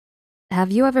Have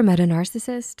you ever met a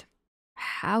narcissist?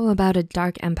 How about a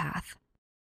dark empath?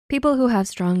 People who have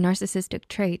strong narcissistic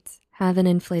traits have an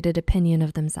inflated opinion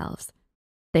of themselves.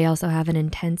 They also have an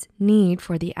intense need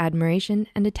for the admiration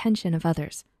and attention of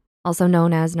others, also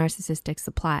known as narcissistic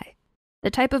supply. The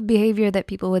type of behavior that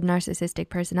people with narcissistic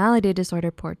personality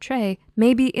disorder portray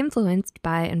may be influenced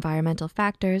by environmental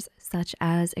factors such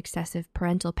as excessive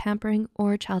parental pampering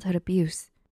or childhood abuse.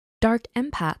 Dark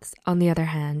empaths, on the other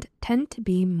hand, tend to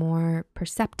be more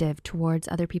perceptive towards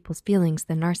other people's feelings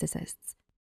than narcissists.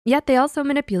 Yet they also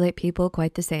manipulate people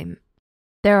quite the same.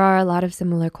 There are a lot of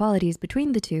similar qualities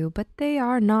between the two, but they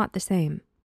are not the same.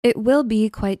 It will be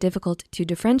quite difficult to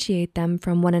differentiate them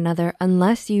from one another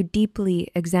unless you deeply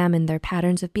examine their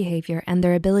patterns of behavior and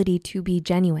their ability to be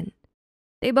genuine.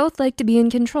 They both like to be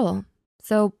in control.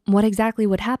 So what exactly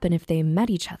would happen if they met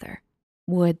each other?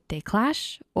 Would they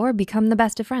clash or become the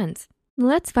best of friends?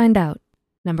 Let's find out.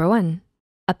 Number 1,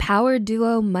 a power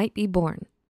duo might be born.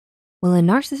 Will a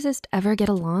narcissist ever get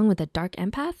along with a dark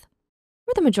empath?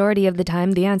 For the majority of the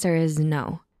time, the answer is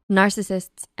no.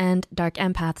 Narcissists and dark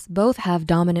empaths both have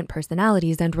dominant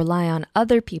personalities and rely on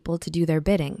other people to do their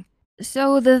bidding.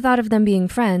 So the thought of them being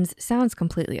friends sounds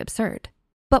completely absurd.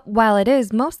 But while it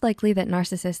is most likely that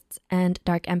narcissists and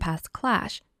dark empaths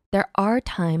clash, there are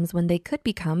times when they could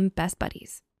become best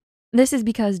buddies. This is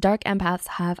because dark empaths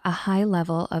have a high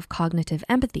level of cognitive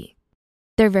empathy.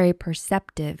 They're very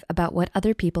perceptive about what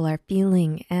other people are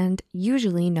feeling and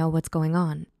usually know what's going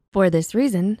on. For this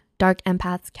reason, dark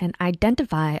empaths can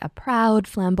identify a proud,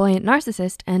 flamboyant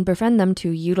narcissist and befriend them to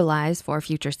utilize for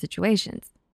future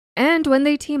situations. And when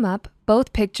they team up,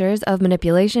 both pictures of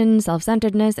manipulation,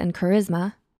 self-centeredness, and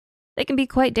charisma, they can be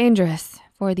quite dangerous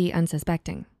for the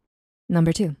unsuspecting.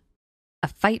 Number 2, a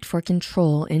fight for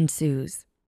control ensues.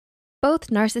 Both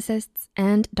narcissists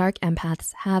and dark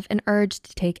empaths have an urge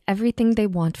to take everything they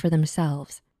want for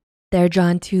themselves. They're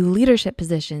drawn to leadership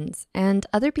positions, and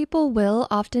other people will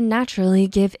often naturally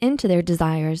give in to their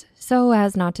desires so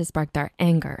as not to spark their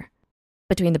anger.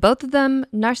 Between the both of them,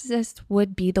 narcissists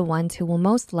would be the ones who will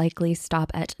most likely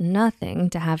stop at nothing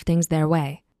to have things their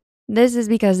way. This is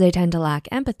because they tend to lack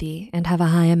empathy and have a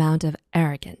high amount of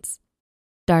arrogance.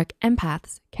 Dark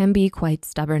empaths can be quite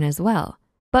stubborn as well,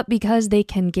 but because they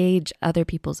can gauge other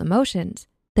people's emotions,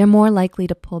 they're more likely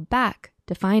to pull back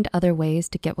to find other ways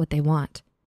to get what they want.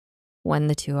 When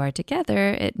the two are together,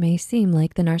 it may seem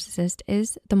like the narcissist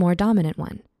is the more dominant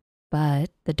one,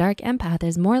 but the dark empath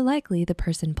is more likely the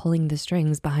person pulling the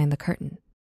strings behind the curtain.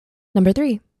 Number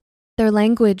 3, their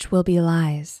language will be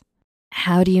lies.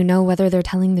 How do you know whether they're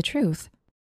telling the truth?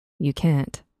 You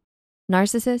can't.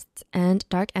 Narcissists and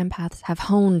dark empaths have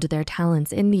honed their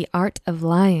talents in the art of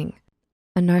lying.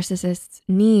 A narcissist's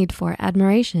need for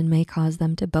admiration may cause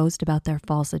them to boast about their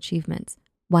false achievements,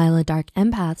 while a dark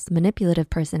empath's manipulative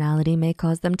personality may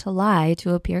cause them to lie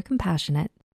to appear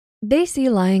compassionate. They see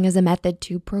lying as a method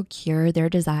to procure their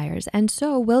desires, and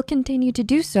so will continue to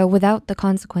do so without the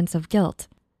consequence of guilt.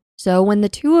 So when the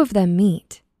two of them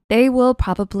meet, they will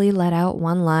probably let out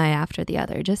one lie after the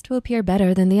other just to appear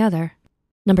better than the other.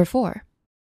 Number 4,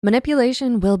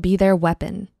 manipulation will be their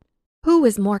weapon. Who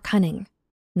is more cunning?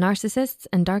 Narcissists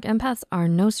and dark empaths are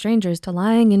no strangers to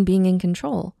lying and being in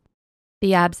control.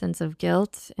 The absence of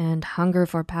guilt and hunger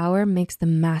for power makes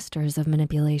them masters of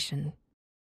manipulation.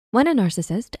 When a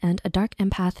narcissist and a dark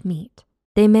empath meet,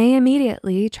 they may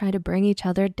immediately try to bring each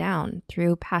other down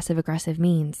through passive-aggressive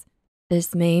means.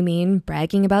 This may mean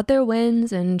bragging about their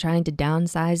wins and trying to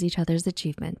downsize each other's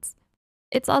achievements.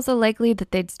 It's also likely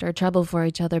that they'd stir trouble for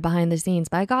each other behind the scenes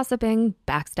by gossiping,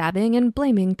 backstabbing, and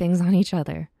blaming things on each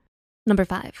other. Number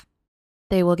 5,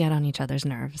 they will get on each other's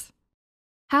nerves.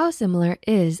 How similar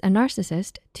is a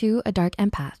narcissist to a dark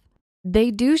empath?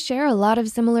 They do share a lot of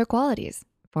similar qualities.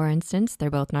 For instance, they're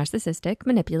both narcissistic,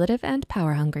 manipulative, and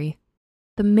power hungry.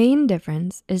 The main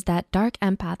difference is that dark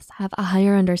empaths have a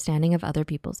higher understanding of other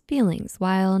people's feelings,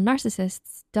 while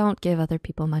narcissists don't give other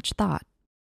people much thought.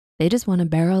 They just want to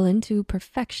barrel into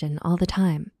perfection all the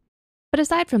time. But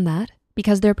aside from that,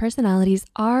 because their personalities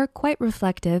are quite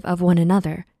reflective of one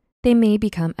another, they may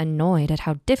become annoyed at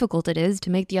how difficult it is to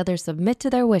make the other submit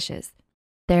to their wishes.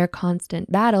 Their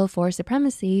constant battle for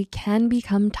supremacy can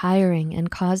become tiring and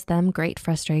cause them great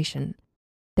frustration.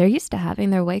 They're used to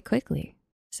having their way quickly,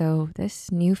 so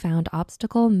this newfound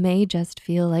obstacle may just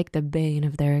feel like the bane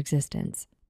of their existence.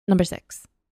 Number 6,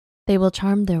 they will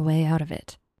charm their way out of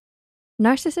it.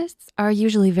 Narcissists are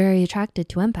usually very attracted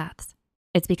to empaths.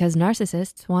 It's because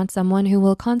narcissists want someone who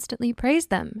will constantly praise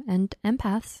them, and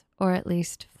empaths, or at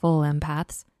least full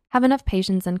empaths, have enough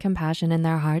patience and compassion in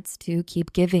their hearts to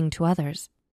keep giving to others.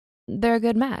 They're a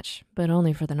good match, but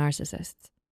only for the narcissists.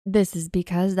 This is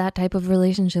because that type of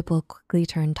relationship will quickly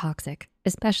turn toxic,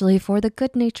 especially for the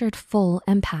good-natured full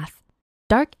empath.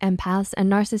 Dark empaths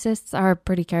and narcissists are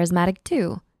pretty charismatic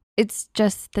too. It's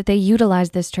just that they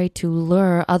utilize this trait to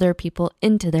lure other people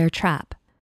into their trap.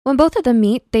 When both of them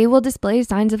meet, they will display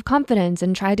signs of confidence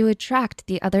and try to attract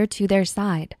the other to their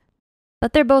side.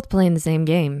 But they're both playing the same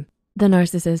game. The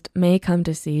narcissist may come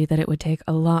to see that it would take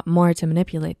a lot more to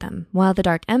manipulate them, while the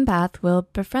dark empath will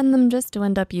befriend them just to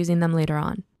end up using them later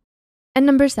on. And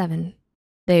number 7,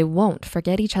 they won't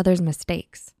forget each other's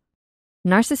mistakes.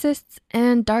 Narcissists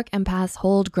and dark empaths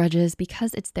hold grudges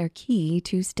because it's their key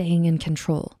to staying in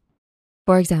control.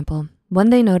 For example, when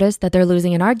they notice that they're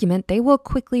losing an argument, they will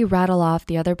quickly rattle off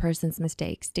the other person's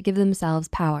mistakes to give themselves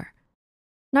power.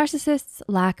 Narcissists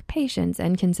lack patience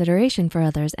and consideration for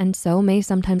others, and so may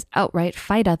sometimes outright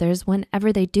fight others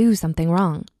whenever they do something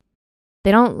wrong.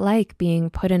 They don't like being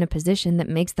put in a position that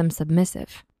makes them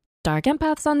submissive. Dark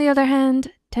empaths, on the other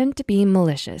hand, tend to be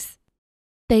malicious.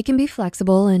 They can be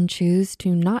flexible and choose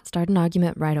to not start an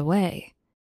argument right away,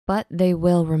 but they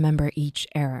will remember each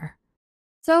error.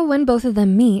 So when both of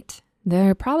them meet,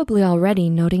 they're probably already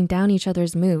noting down each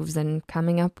other's moves and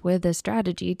coming up with a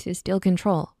strategy to steal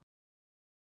control.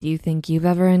 Do you think you've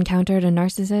ever encountered a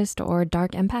narcissist or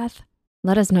dark empath?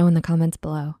 Let us know in the comments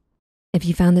below. If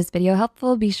you found this video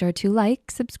helpful, be sure to like,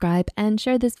 subscribe, and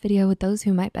share this video with those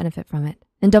who might benefit from it.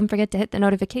 And don't forget to hit the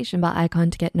notification bell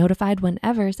icon to get notified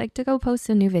whenever Psych2Go posts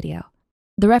a new video.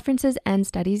 The references and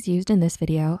studies used in this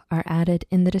video are added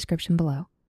in the description below.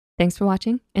 Thanks for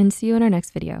watching, and see you in our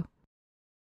next video.